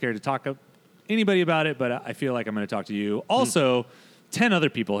really kind of scared to talk to anybody about it, but I feel like I'm going to talk to you. Also, 10 other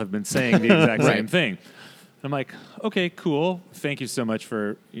people have been saying the exact same thing. I'm like, okay, cool. Thank you so much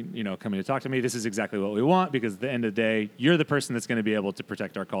for coming to talk to me. This is exactly what we want, because at the end of the day, you're the person that's going to be able to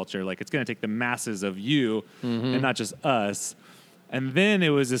protect our culture. Like, it's going to take the masses of you and not just us. And then it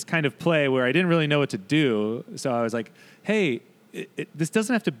was this kind of play where I didn't really know what to do. So I was like, hey, this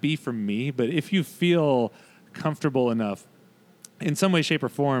doesn't have to be for me, but if you feel comfortable enough in some way, shape, or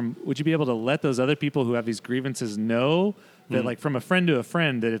form, would you be able to let those other people who have these grievances know that, like, from a friend to a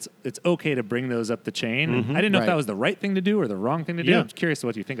friend, that it's okay to bring those up the chain? I didn't know if that was the right thing to do or the wrong thing to do. I'm curious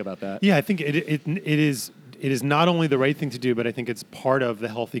what you think about that. Yeah, I think it is not only the right thing to do, but I think it's part of the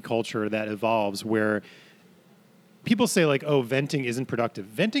healthy culture that evolves, where people say, like, oh, venting isn't productive.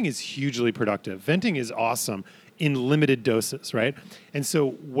 Venting is hugely productive. Venting is awesome in limited doses, right? And so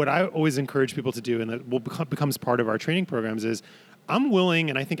what I always encourage people to do, and that becomes part of our training programs, is I'm willing,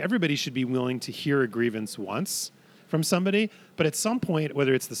 and I think everybody should be willing to hear a grievance once from somebody, but at some point,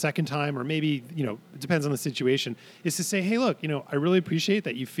 whether it's the second time or maybe, it depends on the situation, is to say, hey, look, I really appreciate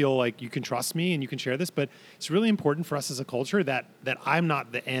that you feel like you can trust me and you can share this, but it's really important for us as a culture that I'm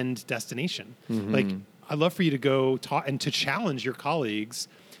not the end destination. Like, I'd love for you to go talk and to challenge your colleagues.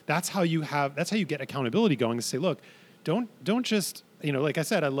 That's how you get accountability going, to say, look, don't just, like I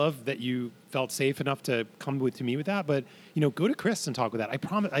said, I love that you felt safe enough to come to me with that, but, go to Chris and talk with that. I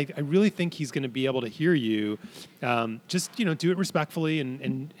promise, I really think he's going to be able to hear you. Just, do it respectfully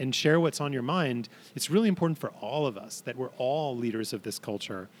and share what's on your mind. It's really important for all of us that we're all leaders of this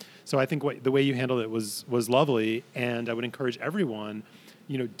culture. So I think the way you handled it was lovely, and I would encourage everyone,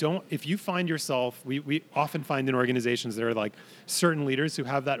 if you find yourself, we often find in organizations there are like certain leaders who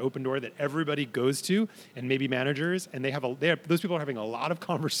have that open door that everybody goes to, and maybe managers, and those people are having a lot of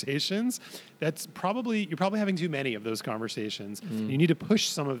conversations. You're probably having too many of those conversations. You need to push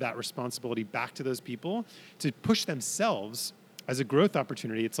some of that responsibility back to those people to push themselves as a growth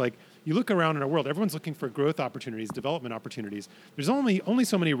opportunity. It's like, you look around in our world, everyone's looking for growth opportunities, development opportunities. There's only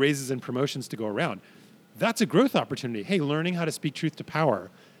so many raises and promotions to go around. That's a growth opportunity. Hey, learning how to speak truth to power,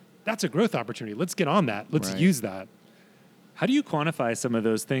 that's a growth opportunity. Let's get on that. Let's use that. How do you quantify some of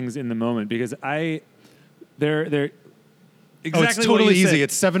those things in the moment? Because they're exactly it's totally what you easy. said.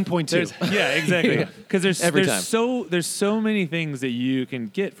 It's 7.2. Yeah, exactly. Because time. there's so many things that you can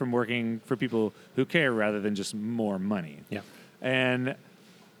get from working for people who care rather than just more money. Yeah. And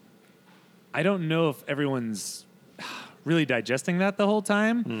I don't know if everyone's really digesting that the whole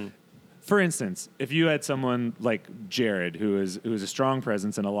time. For instance, if you had someone like Jared, who is a strong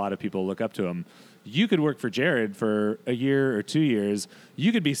presence and a lot of people look up to him, you could work for Jared for a year or 2 years.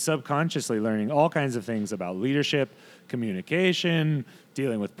 You could be subconsciously learning all kinds of things about leadership, communication,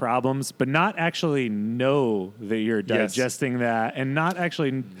 dealing with problems, but not actually know that you're digesting that, and not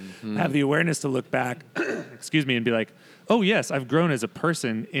actually have the awareness to look back, excuse me, and be like, oh yes, I've grown as a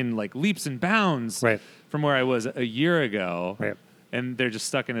person in like leaps and bounds from where I was a year ago. Right. And they're just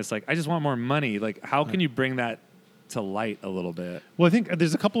stuck in this, like, I just want more money. Like, how can you bring that to light a little bit? Well, I think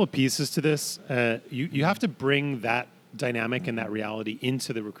there's a couple of pieces to this. You have to bring that dynamic and that reality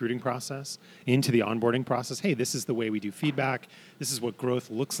into the recruiting process, into the onboarding process. Hey, this is the way we do feedback. This is what growth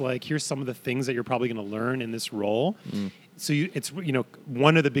looks like. Here's some of the things that you're probably going to learn in this role. So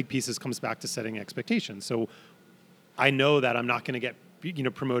one of the big pieces comes back to setting expectations. So I know that I'm not going to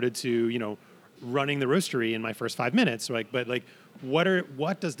get promoted to running the roastery in my first 5 minutes, right? But like,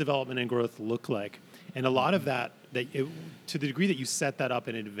 what does development and growth look like? And a lot of that to the degree that you set that up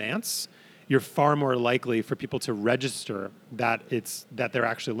in advance, you're far more likely for people to register that they're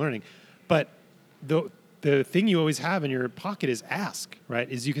actually learning. But the thing you always have in your pocket is ask, right?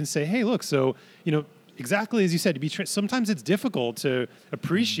 Is you can say, hey, look, so exactly as you said, sometimes it's difficult to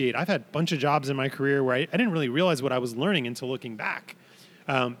appreciate. I've had a bunch of jobs in my career where I didn't really realize what I was learning until looking back.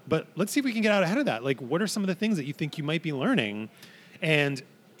 But let's see if we can get out ahead of that. Like, what are some of the things that you think you might be learning? And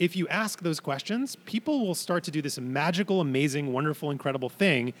if you ask those questions, people will start to do this magical, amazing, wonderful, incredible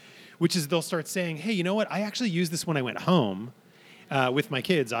thing, which is they'll start saying, hey, you know what? I actually used this when I went home with my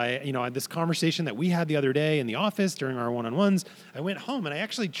kids. I had this conversation that we had the other day in the office during our one-on-ones. I went home and I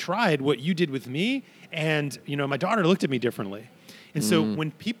actually tried what you did with me. And, my daughter looked at me differently. And so when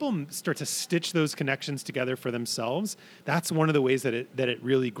people start to stitch those connections together for themselves, that's one of the ways that it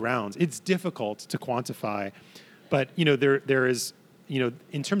really grounds. It's difficult to quantify, but there is,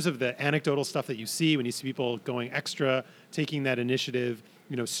 in terms of the anecdotal stuff that you see when you see people going extra, taking that initiative,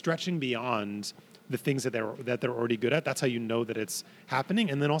 stretching beyond the things that they're already good at. That's how you know that it's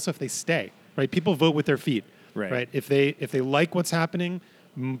happening. And then also if they stay, right? People vote with their feet, right? If they like what's happening,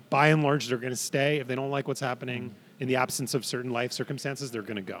 by and large, they're going to stay. If they don't like what's happening, in the absence of certain life circumstances, they're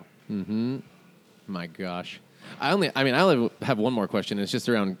going to go. Mm-hmm. My gosh. I only have one more question. It's just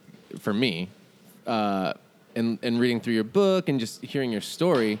around, for me, and reading through your book and just hearing your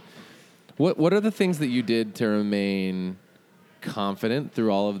story. What are the things that you did to remain confident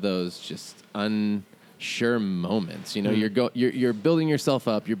through all of those just unsure moments? You know, you're building yourself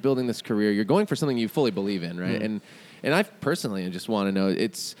up. You're building this career. You're going for something you fully believe in, right? And I personally just want to know,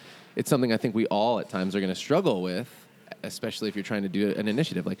 it's something I think we all at times are going to struggle with, especially if you're trying to do an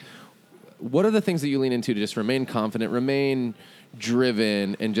initiative. Like, what are the things that you lean into to just remain confident, remain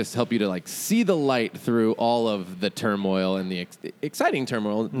driven, and just help you to like see the light through all of the turmoil and the exciting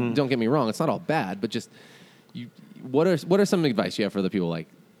turmoil? Don't get me wrong, it's not all bad, but just what are some advice you have for the people like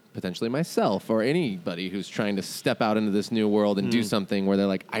potentially myself or anybody who's trying to step out into this new world and do something where they're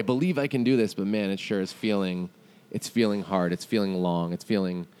like, I believe I can do this, but man, it sure is feeling hard, it's feeling long, it's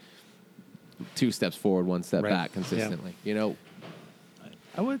feeling 2 steps forward, 1 step back consistently. You know,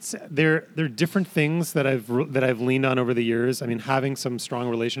 I would say there are different things that I've leaned on over the years. I mean, having some strong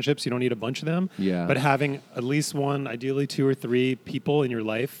relationships, you don't need a bunch of them. Yeah. But having at least one, ideally 2 or 3 people in your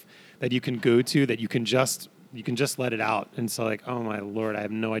life that you can go to, that you can just let it out. And so like, oh my Lord, I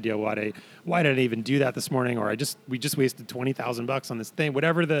have no idea why did I even do that this morning? Or we just wasted $20,000 on this thing.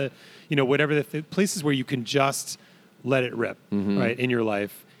 Whatever the places where you can just let it rip, right, in your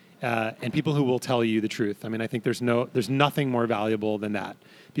life. And people who will tell you the truth. I mean, I think there's nothing more valuable than that.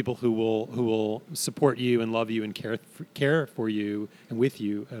 People who will support you and love you and care for you and with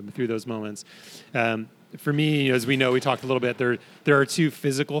you through those moments. For me, as we know, we talked a little bit. There are 2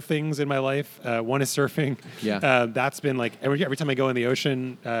 physical things in my life. One is surfing. Yeah. That's been like every time I go in the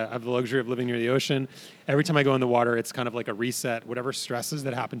ocean. I have the luxury of living near the ocean. Every time I go in the water, it's kind of like a reset. Whatever stresses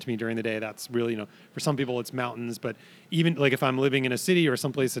that happen to me during the day, that's really, for some people it's mountains, but even like if I'm living in a city or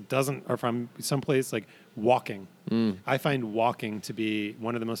someplace that doesn't, or if I'm someplace like walking, I find walking to be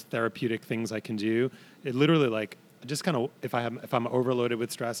one of the most therapeutic things I can do. It literally like. Just kind of, if I'm overloaded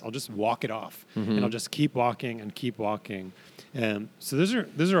with stress, I'll just walk it off, and I'll just keep walking and keep walking. So those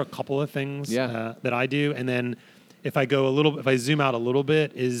are a couple of things that I do. And then if I zoom out a little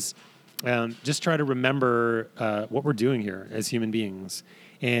bit, is just try to remember what we're doing here as human beings,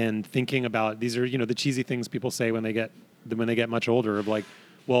 and thinking about these are the cheesy things people say when they get much older of like,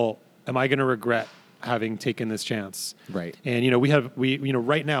 well, am I going to regret having taken this chance? Right. And we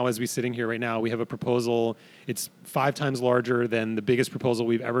right now, as we're sitting here right now, we have a proposal. It's 5 times larger than the biggest proposal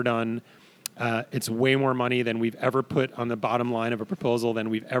we've ever done. It's way more money than we've ever put on the bottom line of a proposal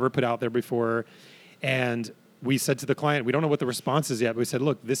than we've ever put out there before. And we said to the client, we don't know what the response is yet, but we said,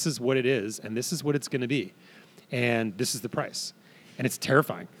 look, this is what it is, and this is what it's going to be, and this is the price. And it's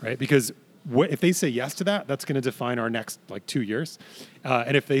terrifying, right? Because if they say yes to that, that's going to define our next 2 years.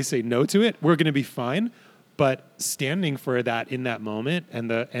 And if they say no to it, we're going to be fine. But standing for that in that moment, and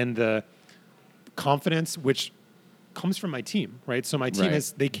the confidence which comes from my team, right? So my team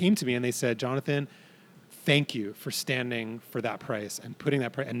they came to me and they said, Jonathan, thank you for standing for that price and putting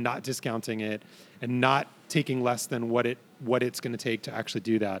that price and not discounting it and not taking less than what it's going to take to actually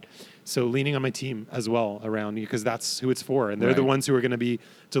do that. So leaning on my team as well around, because that's who it's for. And they're the ones who are going to be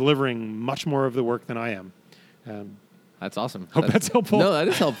delivering much more of the work than I am. That's awesome. Hope that's helpful. No, that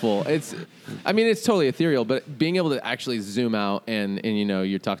is helpful. It's totally ethereal, but being able to actually zoom out and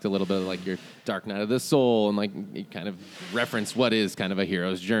you talked a little bit of like your dark night of the soul, and like you kind of reference what is kind of a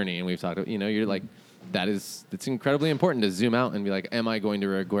hero's journey. And we've talked, you're like, it's incredibly important to zoom out and be like, am I going to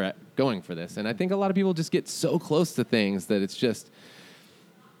regret going for this? And I think a lot of people just get so close to things that it's just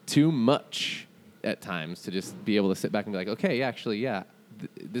too much at times to just be able to sit back and be like, okay, actually,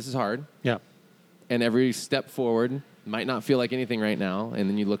 this is hard. Yeah. And every step forward might not feel like anything right now. And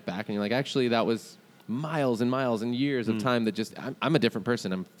then you look back and you're like, actually, that was miles and miles and years of time that just, I'm a different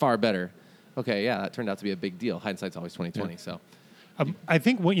person. I'm far better. Okay, that turned out to be a big deal. Hindsight's always 20/20. So I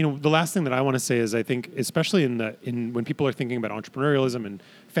think the last thing that I want to say is I think especially in when people are thinking about entrepreneurialism and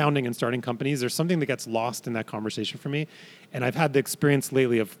founding and starting companies, there's something that gets lost in that conversation for me. And I've had the experience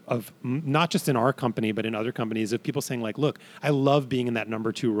lately of not just in our company, but in other companies of people saying like, look, I love being in that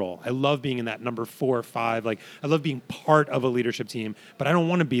number 2 role. I love being in that number 4 or 5. Like I love being part of a leadership team, but I don't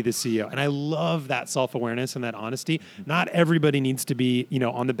want to be the CEO. And I love that self-awareness and that honesty. Not everybody needs to be,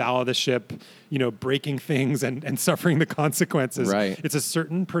 on the bow of the ship, breaking things and suffering the consequences. Right. It's a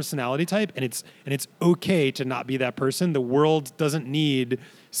certain personality type, and it's okay to not be that person. The world doesn't need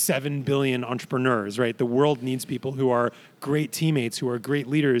 7 billion entrepreneurs, right? The world needs people who are great teammates, who are great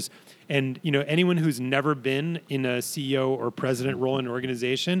leaders. And anyone who's never been in a CEO or president role in an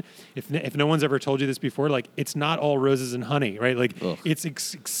organization, if no one's ever told you this before, like it's not all roses and honey, right? Like it's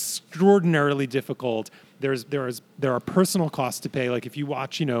extraordinarily difficult. There are personal costs to pay. Like if you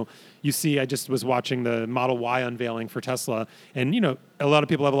watch, you see, I just was watching the Model Y unveiling for Tesla, and a lot of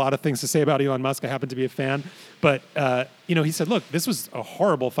people have a lot of things to say about Elon Musk. I happen to be a fan, but he said, "Look, this was a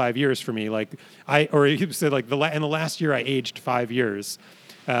horrible 5 years for me. He said, like in the last year, I aged 5 years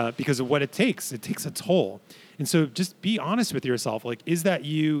because of what it takes. It takes a toll." And so just be honest with yourself. Like, is that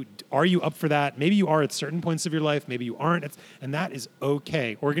you? Are you up for that? Maybe you are at certain points of your life. Maybe you aren't. And that is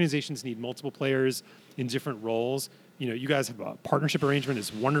okay. Organizations need multiple players in different roles. You guys have a partnership arrangement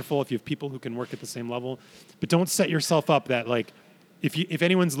is wonderful if you have people who can work at the same level. But don't set yourself up that, like, if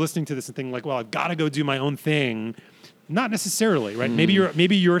anyone's listening to this and thinking like, well, I've got to go do my own thing. Not necessarily, right?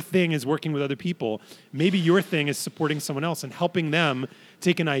 Maybe your thing is working with other people. Maybe your thing is supporting someone else and helping them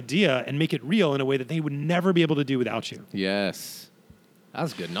take an idea and make it real in a way that they would never be able to do without you. Yes.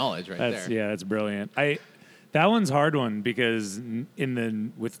 That's good knowledge there. Yeah, that's brilliant. That one's a hard one because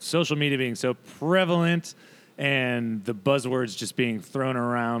with social media being so prevalent and the buzzwords just being thrown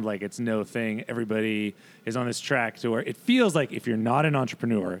around like it's no thing, everybody is on this track to where it feels like if you're not an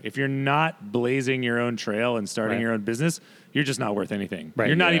entrepreneur, if you're not blazing your own trail and starting your own business, you're just not worth anything. Right.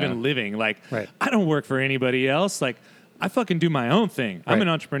 You're not even living. Like, I don't work for anybody else. Like, I fucking do my own thing. I'm an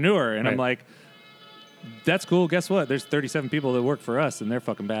entrepreneur. And I'm like, that's cool. Guess what? There's 37 people that work for us, and they're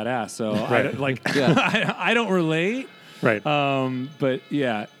fucking badass. So I don't relate. Right. But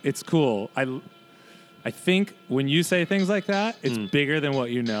yeah, it's cool. I think when you say things like that, it's bigger than what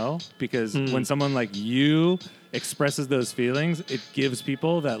you know, because when someone like you expresses those feelings, it gives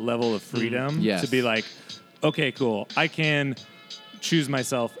people that level of freedom to be like, okay, cool. I can choose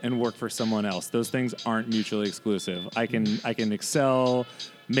myself and work for someone else. Those things aren't mutually exclusive. I can excel,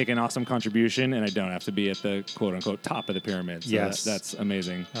 make an awesome contribution, and I don't have to be at the quote unquote top of the pyramid. So that's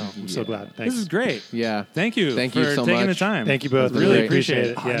amazing. Oh, I'm so glad. Thanks. This is great. Yeah. Thank you for so taking much. the time. Thank you both. Really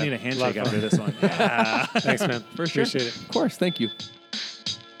appreciate it. I need a handshake after this one. Yeah. Thanks, man. For sure. Appreciate it. Of course. Thank you.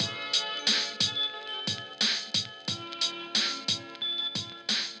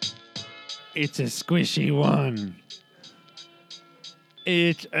 It's a squishy one.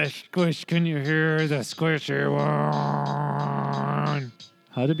 It's a squish. Can you hear the squishy one?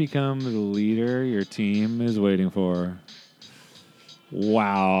 How to become the leader your team is waiting for.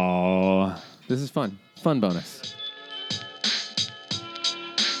 Wow. This is fun. Fun bonus.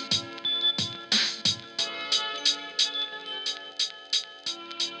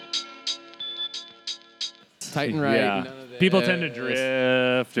 Tight and right. Yeah. People tend to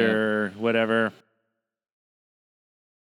drift or whatever.